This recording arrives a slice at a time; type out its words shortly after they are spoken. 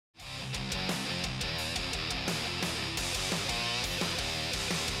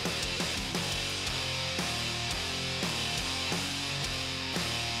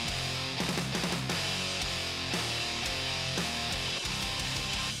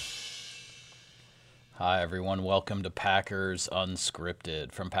Hi, everyone. Welcome to Packers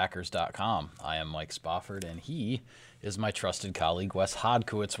Unscripted from Packers.com. I am Mike Spofford, and he is my trusted colleague, Wes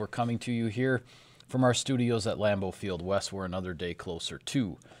Hodkiewicz. We're coming to you here from our studios at Lambeau Field. Wes, we're another day closer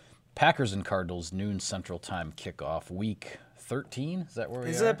to Packers and Cardinals noon Central Time kickoff, week 13. Is that where we are?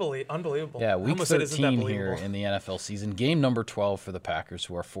 Isn't that unbelievable? Yeah, week I almost said, "Isn't that 13 here believable?" in the NFL season. Game number 12 for the Packers,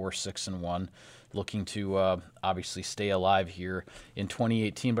 who are 4-6-1, looking to obviously stay alive here in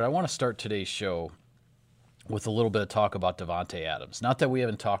 2018. But I want to start today's show with a little bit of talk about Davante Adams. Not that we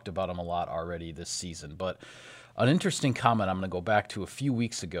haven't talked about him a lot already this season, but an interesting comment I'm going to go back to a few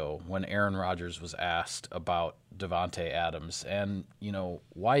weeks ago when Aaron Rodgers was asked about Davante Adams. And,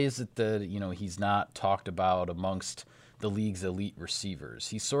 why is it that, he's not talked about amongst the league's elite receivers?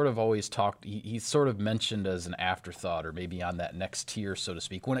 He's sort of always he's sort of mentioned as an afterthought, or maybe on that next tier, so to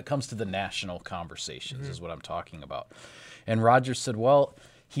speak, when it comes to the national conversations is what I'm talking about. And Rodgers said, well,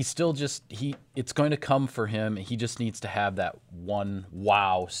 he's still it's going to come for him. He just needs to have that one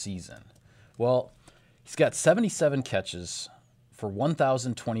wow season. Well, he's got 77 catches for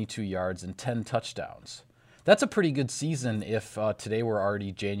 1,022 yards and 10 touchdowns. That's a pretty good season if today we're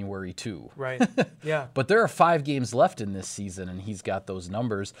already January 2. Right, yeah. But there are 5 games left in this season, and he's got those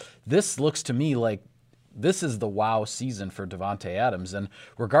numbers. This looks to me like this is the wow season for Davante Adams. And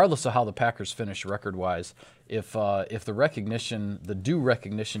regardless of how the Packers finish record-wise, if the due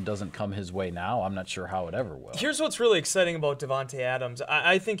recognition doesn't come his way now, I'm not sure how it ever will. Here's what's really exciting about Davante Adams.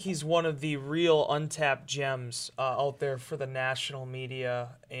 I think he's one of the real untapped gems out there for the national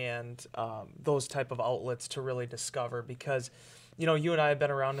media and those type of outlets to really discover, because, you and I have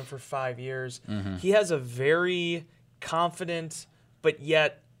been around him for 5 years. Mm-hmm. He has a very confident but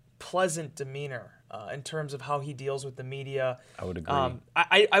yet pleasant demeanor in terms of how he deals with the media. I would agree.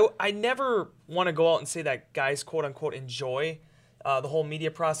 I never want to go out and say that guys, quote unquote, enjoy the whole media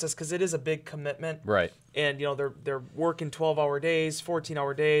process, because it is a big commitment. Right. And they're working 12-hour days,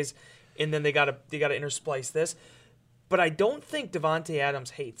 14-hour days, and then they gotta intersplice this. But I don't think Davante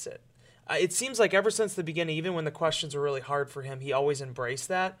Adams hates it. It seems like ever since the beginning, even when the questions were really hard for him, he always embraced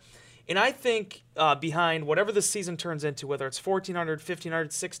that. And I think behind whatever the season turns into, whether it's 1,400, 1,500,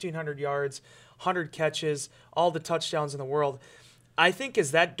 1,600 yards, 100 catches, all the touchdowns in the world, I think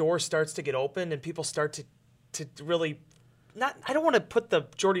as that door starts to get open and people start to really I don't want to put the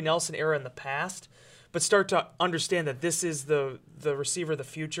Jordy Nelson era in the past, but start to understand that this is the receiver of the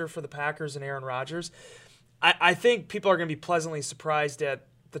future for the Packers and Aaron Rodgers, I think people are going to be pleasantly surprised at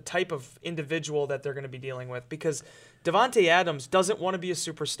the type of individual that they're going to be dealing with, because Davante Adams doesn't want to be a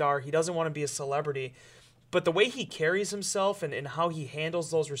superstar. He doesn't want to be a celebrity. But the way he carries himself and how he handles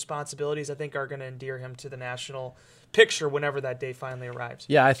those responsibilities, I think, are going to endear him to the national picture whenever that day finally arrives.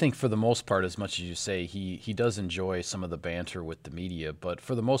 Yeah, I think for the most part, as much as you say, he does enjoy some of the banter with the media, but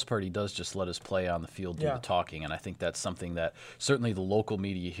for the most part, he does just let us play on the field, do the talking, and I think that's something that certainly the local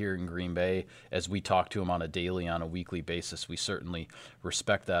media here in Green Bay, as we talk to him on a weekly basis, we certainly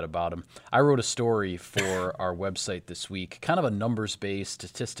respect that about him. I wrote a story for our website this week, kind of a numbers-based,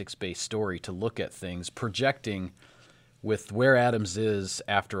 statistics-based story to look at things, projecting with where Adams is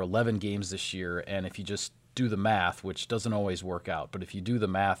after 11 games this year, and if you just do the math, which doesn't always work out, but if you do the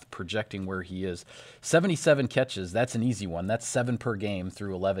math projecting where he is, 77 catches, that's an easy one. That's 7 per game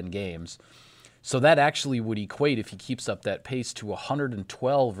through 11 games. So that actually would equate, if he keeps up that pace, to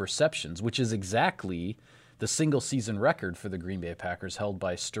 112 receptions, which is exactly the single-season record for the Green Bay Packers held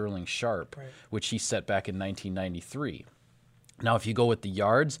by Sterling Sharp, right, which he set back in 1993. Now, if you go with the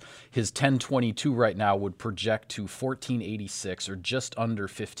yards, his 1022 right now would project to 1486, or just under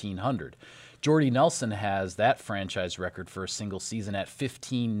 1,500. Jordy Nelson has that franchise record for a single season at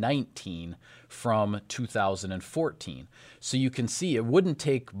 1519 from 2014. So you can see it wouldn't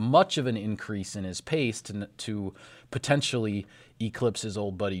take much of an increase in his pace to potentially eclipse his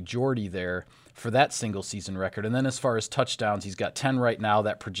old buddy Jordy there for that single season record. And then as far as touchdowns, he's got 10 right now.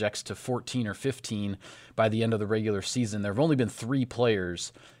 That projects to 14 or 15 by the end of the regular season. There have only been 3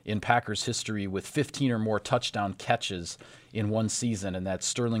 players in Packers history with 15 or more touchdown catches in one season, and that's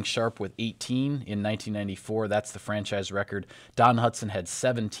Sterling Sharp with 18 in 1994. That's the franchise record. Don Hudson had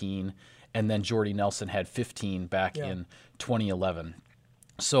 17, and then Jordy Nelson had 15 back in 2011.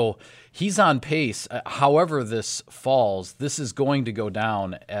 So he's on pace. However this falls, this is going to go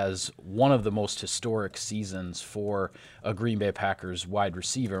down as one of the most historic seasons for a Green Bay Packers wide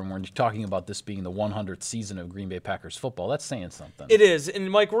receiver. And when you're talking about this being the 100th season of Green Bay Packers football, that's saying something. It is. And,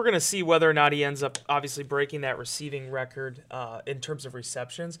 Mike, we're going to see whether or not he ends up obviously breaking that receiving record in terms of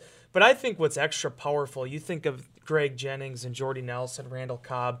receptions. But I think what's extra powerful, you think of Greg Jennings and Jordy Nelson, Randall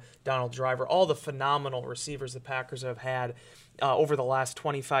Cobb, Donald Driver, all the phenomenal receivers the Packers have had over the last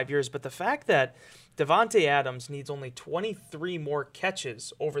 25 years. But the fact that Davante Adams needs only 23 more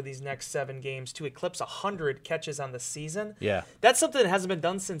catches over these next 7 games to eclipse 100 catches on the season. Yeah. That's something that hasn't been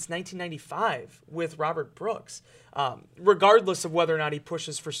done since 1995 with Robert Brooks. Regardless of whether or not he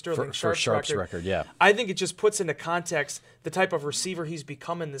pushes for Sterling Sharp's record, yeah. I think it just puts into context the type of receiver he's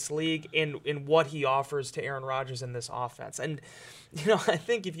become in this league and what he offers to Aaron Rodgers in this offense. And, I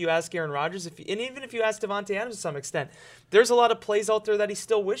think if you ask Aaron Rodgers, and even if you ask Davante Adams to some extent, there's a lot of plays out there that he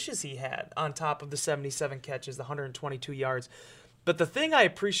still wishes he had on top of the 77 catches, the 122 yards. But the thing I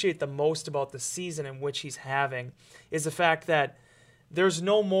appreciate the most about the season in which he's having is the fact that there's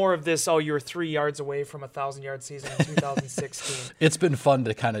no more of this, you're 3 yards away from a 1,000-yard season in 2016. It's been fun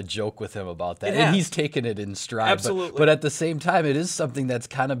to kind of joke with him about that. And he's taken it in stride. Absolutely. But at the same time, it is something that's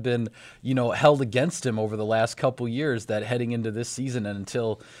kind of been, held against him over the last couple years, that heading into this season and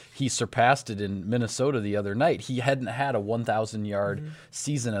until he surpassed it in Minnesota the other night, he hadn't had a 1,000-yard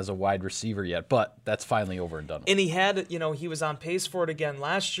season as a wide receiver yet. But that's finally over and done with. And he had, he was on pace for it again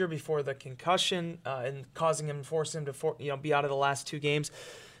last year before the concussion and forcing him to be out of the last 2 games.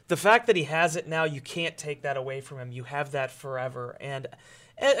 The fact that he has it now, you can't take that away from him. You have that forever. And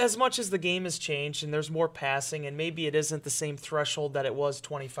as much as the game has changed and there's more passing and maybe it isn't the same threshold that it was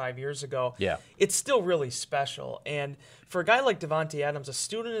 25 years ago, it's still really special. And for a guy like Davante Adams, a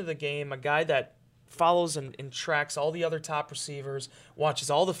student of the game, a guy that follows and tracks all the other top receivers, watches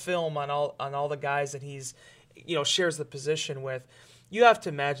all the film on all the guys that he's shares the position with, you have to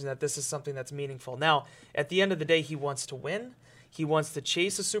imagine that this is something that's meaningful. Now, at the end of the day, he wants to win. He wants to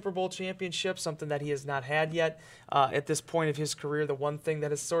chase a Super Bowl championship, something that he has not had yet at this point of his career. The one thing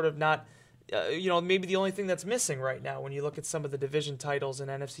that is sort of not, maybe the only thing that's missing right now when you look at some of the division titles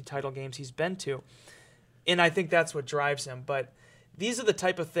and NFC title games he's been to. And I think that's what drives him. But these are the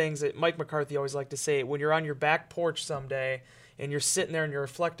type of things that Mike McCarthy always liked to say. When you're on your back porch someday and you're sitting there and you're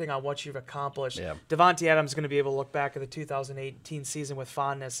reflecting on what you've accomplished, Davante Adams is going to be able to look back at the 2018 season with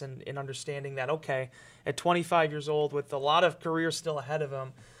fondness and understanding that, okay, at 25 years old with a lot of career still ahead of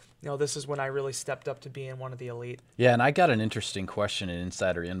him, this is when I really stepped up to being one of the elite. Yeah, and I got an interesting question in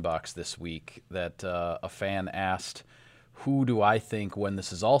Insider Inbox this week that a fan asked, who do I think, when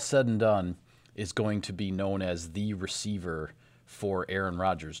this is all said and done, is going to be known as the receiver for Aaron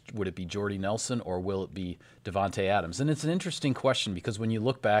Rodgers? Would it be Jordy Nelson or will it be Davante Adams? And it's an interesting question because when you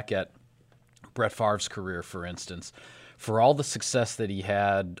look back at Brett Favre's career, for instance, for all the success that he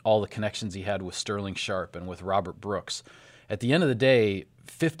had, all the connections he had with Sterling Sharp and with Robert Brooks, at the end of the day,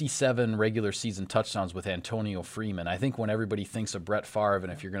 57 regular season touchdowns with Antonio Freeman. I think when everybody thinks of Brett Favre,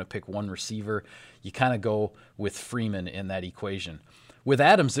 and if you're going to pick one receiver, you kind of go with Freeman in that equation. With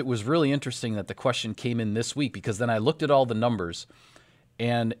Adams, it was really interesting that the question came in this week because then I looked at all the numbers,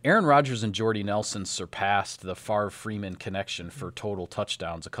 and Aaron Rodgers and Jordy Nelson surpassed the Favre-Freeman connection for total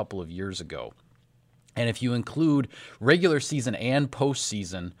touchdowns a couple of years ago. And if you include regular season and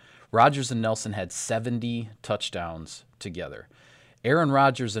postseason, Rodgers and Nelson had 70 touchdowns together. Aaron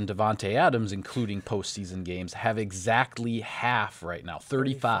Rodgers and Davante Adams, including postseason games, have exactly half right now,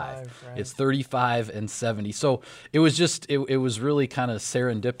 35. Right? It's 35 and 70. So it was just, it was really kind of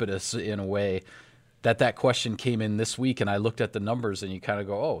serendipitous in a way that question came in this week, and I looked at the numbers, and you kind of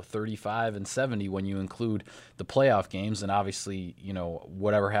go, 35 and 70 when you include the playoff games, and obviously,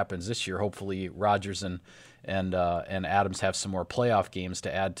 whatever happens this year, hopefully Rodgers and Adams have some more playoff games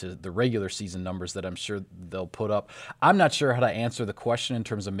to add to the regular season numbers that I'm sure they'll put up. I'm not sure how to answer the question in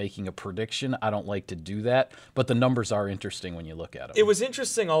terms of making a prediction. I don't like to do that, but the numbers are interesting when you look at them. It was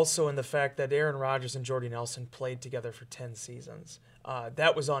interesting also in the fact that Aaron Rodgers and Jordy Nelson played together for 10 seasons.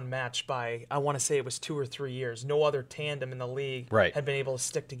 That was unmatched by, I want to say it was 2 or 3 years. No other tandem in the league had been able to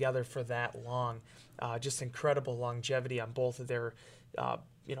stick together for that long. Just incredible longevity on both of their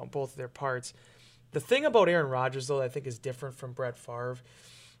parts. The thing about Aaron Rodgers, though, that I think is different from Brett Favre,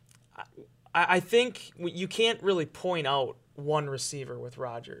 I think you can't really point out one receiver with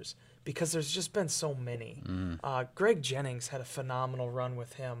Rodgers because there's just been so many. Greg Jennings had a phenomenal run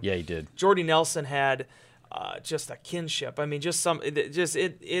with him. Yeah, he did. Jordy Nelson had just a kinship. I mean,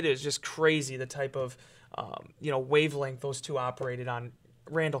 it is just crazy the type of wavelength those two operated on.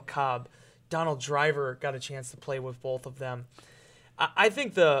 Randall Cobb, Donald Driver got a chance to play with both of them. I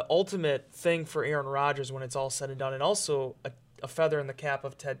think the ultimate thing for Aaron Rodgers when it's all said and done, and also a feather in the cap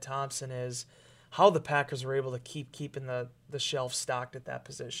of Ted Thompson, is how the Packers were able to keeping the shelf stocked at that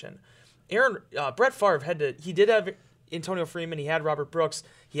position. Brett Favre he did have Antonio Freeman, he had Robert Brooks,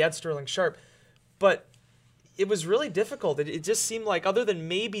 he had Sterling Sharp, but it was really difficult. It just seemed like, other than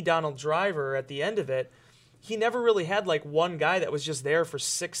maybe Donald Driver at the end of it, he never really had like one guy that was just there for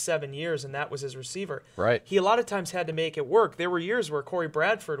 6-7 years and that was his receiver. Right. He a lot of times had to make it work. There were years where Corey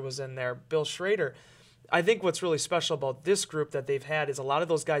Bradford was in there, Bill Schrader. I think what's really special about this group that they've had is a lot of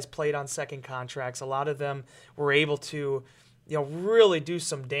those guys played on second contracts. A lot of them were able to, really do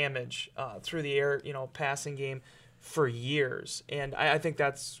some damage through the air, passing game for years. And I think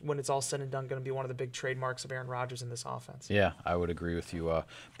that's, when it's all said and done, going to be one of the big trademarks of Aaron Rodgers in this offense. Yeah, I would agree with you.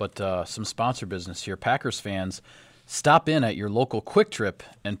 But some sponsor business here. Packers fans, stop in at your local Quick Trip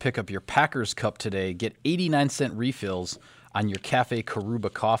and pick up your Packers Cup today. Get 89-cent refills on your Cafe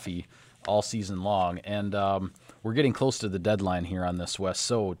Karuba coffee all season long. And we're getting close to the deadline here on this, Wes,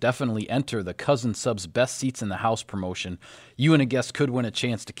 so definitely enter the Cousin Subs Best Seats in the House promotion. You and a guest could win a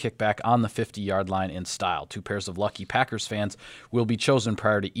chance to kick back on the 50-yard line in style. 2 pairs of lucky Packers fans will be chosen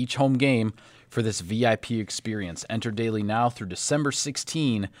prior to each home game for this VIP experience. Enter daily now through December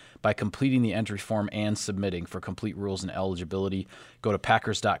 16 by completing the entry form and submitting. For complete rules and eligibility, go to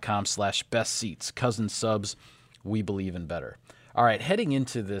packers.com/bestseats. Cousin Subs, we believe in better. All right, heading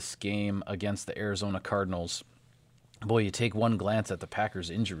into this game against the Arizona Cardinals, boy, you take one glance at the Packers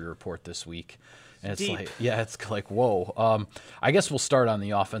injury report this week, and it's like, whoa. I guess we'll start on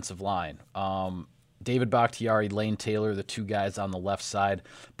the offensive line. David Bakhtiari, Lane Taylor, the 2 guys on the left side,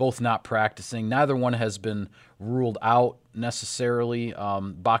 both not practicing. Neither one has been ruled out necessarily.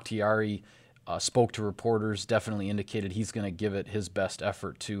 Bakhtiari spoke to reporters, definitely indicated he's going to give it his best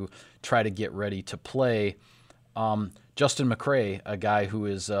effort to try to get ready to play. Justin McCray, a guy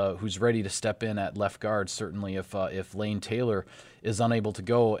who's ready to step in at left guard, certainly if Lane Taylor is unable to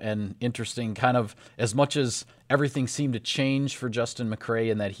go. And interesting, kind of as much as everything seemed to change for Justin McCray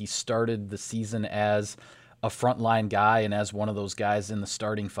in that he started the season as a frontline guy and as one of those guys in the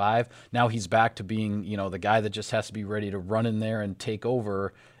starting 5, now he's back to being, the guy that just has to be ready to run in there and take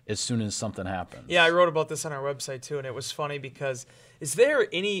over as soon as something happens. Yeah, I wrote about this on our website too, and it was funny because is there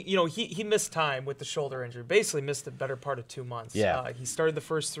any, he missed time with the shoulder injury, basically missed the better part of 2 months. Yeah. He started the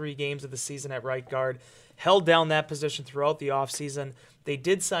first 3 games of the season at right guard, held down that position throughout the offseason. They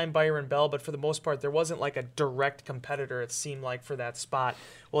did sign Byron Bell, but for the most part, there wasn't like a direct competitor, it seemed like, for that spot.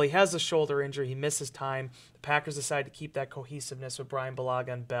 Well, he has a shoulder injury. He misses time. The Packers decided to keep that cohesiveness with Brian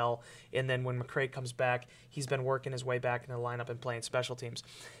Bulaga and Bell. And then when McCray comes back, he's been working his way back in the lineup and playing special teams.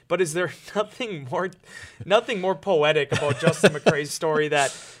 But is there nothing more poetic about Justin McCray's story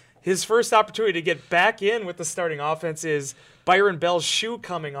that his first opportunity to get back in with the starting offense is Byron Bell's shoe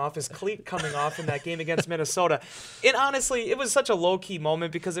coming off, his cleat coming off in that game against Minnesota. And honestly, it was such a low-key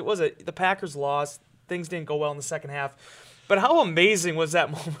moment because the Packers lost. Things didn't go well in the second half. But how amazing was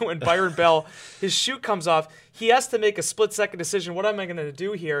that moment when Byron Bell, his shoe comes off, he has to make a split-second decision. What am I going to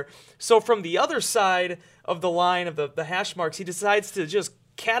do here? So from the other side of the line of the hash marks, he decides to just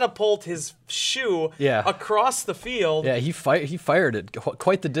catapult his shoe across the field. Yeah, he fired it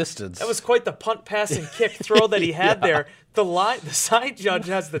quite the distance. That was quite the punt, pass, and kick throw that he had there. The side judge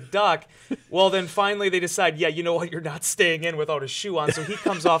has the duck. Well, then finally they decide, you know what, you're not staying in without a shoe on. So he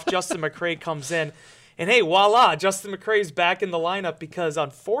comes off, Justin McCray comes in. And hey, voila, Justin McCray's back in the lineup because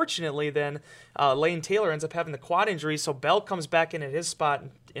unfortunately then Lane Taylor ends up having the quad injury. So Bell comes back in at his spot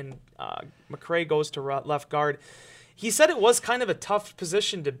and McCray goes to left guard. He said it was kind of a tough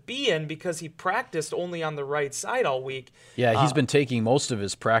position to be in because he practiced only on the right side all week. Yeah, he's been taking most of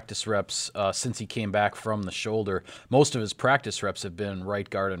his practice reps since he came back from the shoulder. Most of his practice reps have been right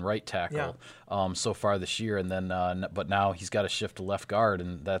guard and right tackle so far this year, and then but now he's got to shift to left guard,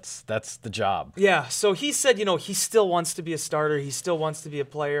 and that's the job. Yeah, so he said, he still wants to be a starter. He still wants to be a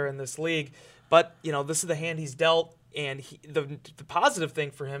player in this league, but this is the hand he's dealt. And the positive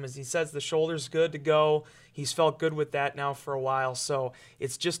thing for him is he says the shoulder's good to go. He's felt good with that now for a while. So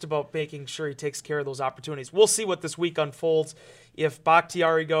it's just about making sure he takes care of those opportunities. We'll see what this week unfolds. If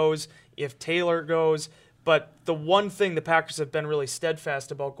Bakhtiari goes, if Taylor goes. But the one thing the Packers have been really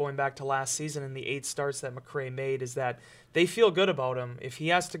steadfast about going back to last season and the 8 starts that McCray made is that they feel good about him. If he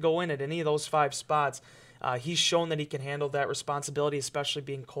has to go in at any of those 5 spots, he's shown that he can handle that responsibility, especially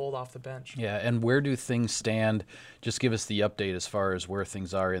being cold off the bench. Yeah, and where do things stand? Just give us the update as far as where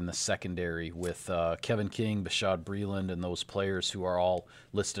things are in the secondary with Kevin King, Bashaud Breeland, and those players who are all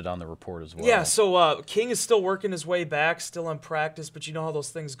listed on the report as well. Yeah, so King is still working his way back, still in practice, but you know how those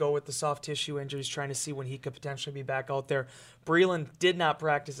things go with the soft tissue injuries, trying to see when he could potentially be back out there. Breeland did not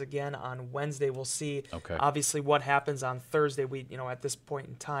practice again on Wednesday. We'll see, obviously, what happens on Thursday. We, at this point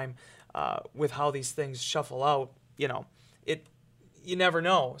in time, with how these things shuffle out, you never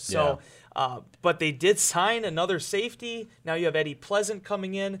know. So, but they did sign another safety. Now you have Eddie Pleasant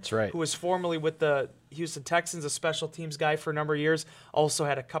coming in, That's right, who was formerly with the Houston Texans, a special teams guy for a number of years. Also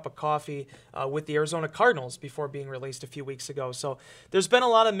had a cup of coffee with the Arizona Cardinals before being released a few weeks ago. So there's been a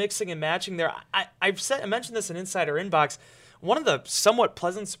lot of mixing and matching there. I mentioned this in Insider Inbox. One of the somewhat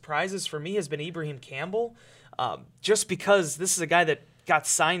pleasant surprises for me has been Ibrahim Campbell, just because this is a guy that got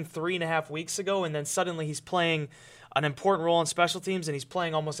signed 3.5 weeks ago, and then suddenly he's playing an important role in special teams, and he's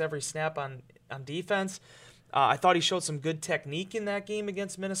playing almost every snap on defense. I thought he showed some good technique in that game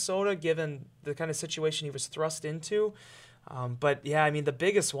against Minnesota, given the kind of situation he was thrust into. But, yeah, I mean, the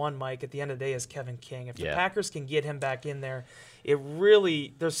biggest one, Mike, at the end of the day is Kevin King. If the Packers can get him back in there,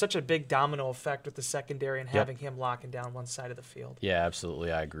 there's such a big domino effect with the secondary and having him locking down one side of the field. Yeah,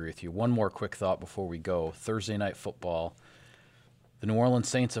 absolutely. I agree with you. One more quick thought before we go. Thursday Night Football. The New Orleans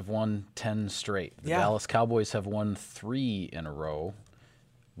Saints have won 10 straight. The Dallas Cowboys have won 3 in a row.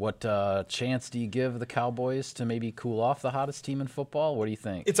 What chance do you give the Cowboys to maybe cool off the hottest team in football? What do you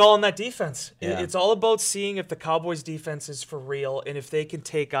think? It's all in that defense. Yeah. It's all about seeing if the Cowboys' defense is for real and if they can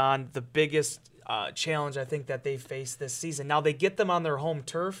take on the biggest challenge I think that they face this season. Now, they get them on their home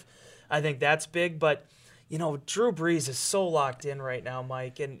turf. I think that's big, but Drew Brees is so locked in right now,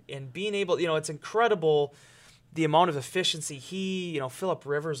 Mike, and being able, it's incredible the amount of efficiency Phillip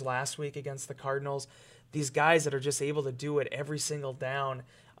Rivers last week against the Cardinals, these guys that are just able to do it every single down.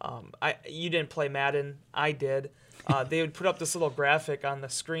 You didn't play Madden. I did. They would put up this little graphic on the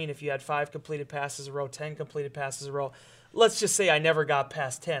screen if you had 5 completed passes a row, 10 completed passes a row. Let's just say I never got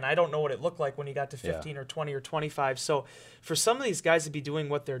past 10. I don't know what it looked like when you got to 15 or 20 or 25. So for some of these guys to be doing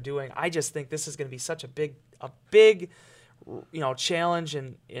what they're doing, I just think this is going to be such a big challenge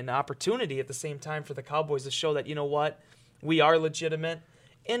and opportunity at the same time for the Cowboys to show that, we are legitimate.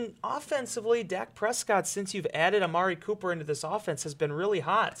 And offensively, Dak Prescott, since you've added Amari Cooper into this offense, has been really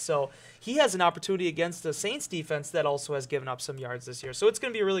hot. So he has an opportunity against the Saints defense that also has given up some yards this year. So it's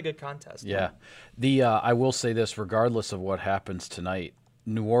going to be a really good contest. Yeah. I will say this, regardless of what happens tonight,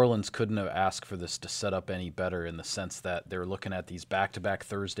 New Orleans couldn't have asked for this to set up any better in the sense that they're looking at these back-to-back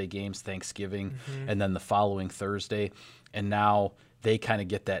Thursday games, Thanksgiving, and then the following Thursday. And now they kind of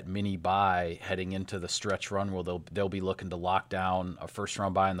get that mini bye heading into the stretch run where they'll be looking to lock down a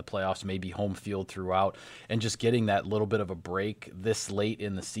first-round bye in the playoffs, maybe home field throughout, and just getting that little bit of a break this late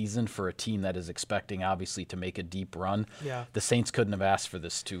in the season for a team that is expecting, obviously, to make a deep run. Yeah. The Saints couldn't have asked for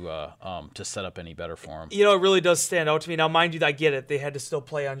this to set up any better for them. It really does stand out to me. Now, mind you, I get it. They had to still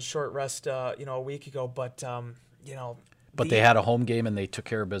play on short rest, a week ago, but But they had a home game and they took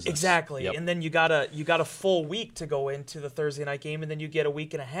care of business. Exactly. Yep. And then you got a full week to go into the Thursday night game, and then you get a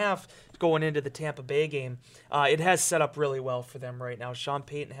week and a half going into the Tampa Bay game. It has set up really well for them right now. Sean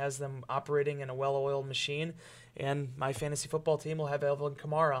Payton has them operating in a well-oiled machine, and my fantasy football team will have Alvin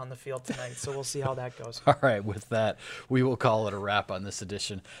Kamara on the field tonight, so we'll see how that goes. All right, with that, we will call it a wrap on this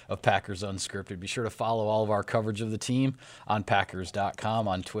edition of Packers Unscripted. Be sure to follow all of our coverage of the team on Packers.com.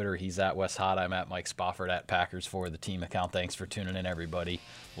 On Twitter, he's at Wes Hott. I'm at Mike Spofford at Packers for the team account. Thanks for tuning in, everybody.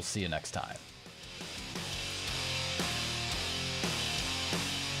 We'll see you next time.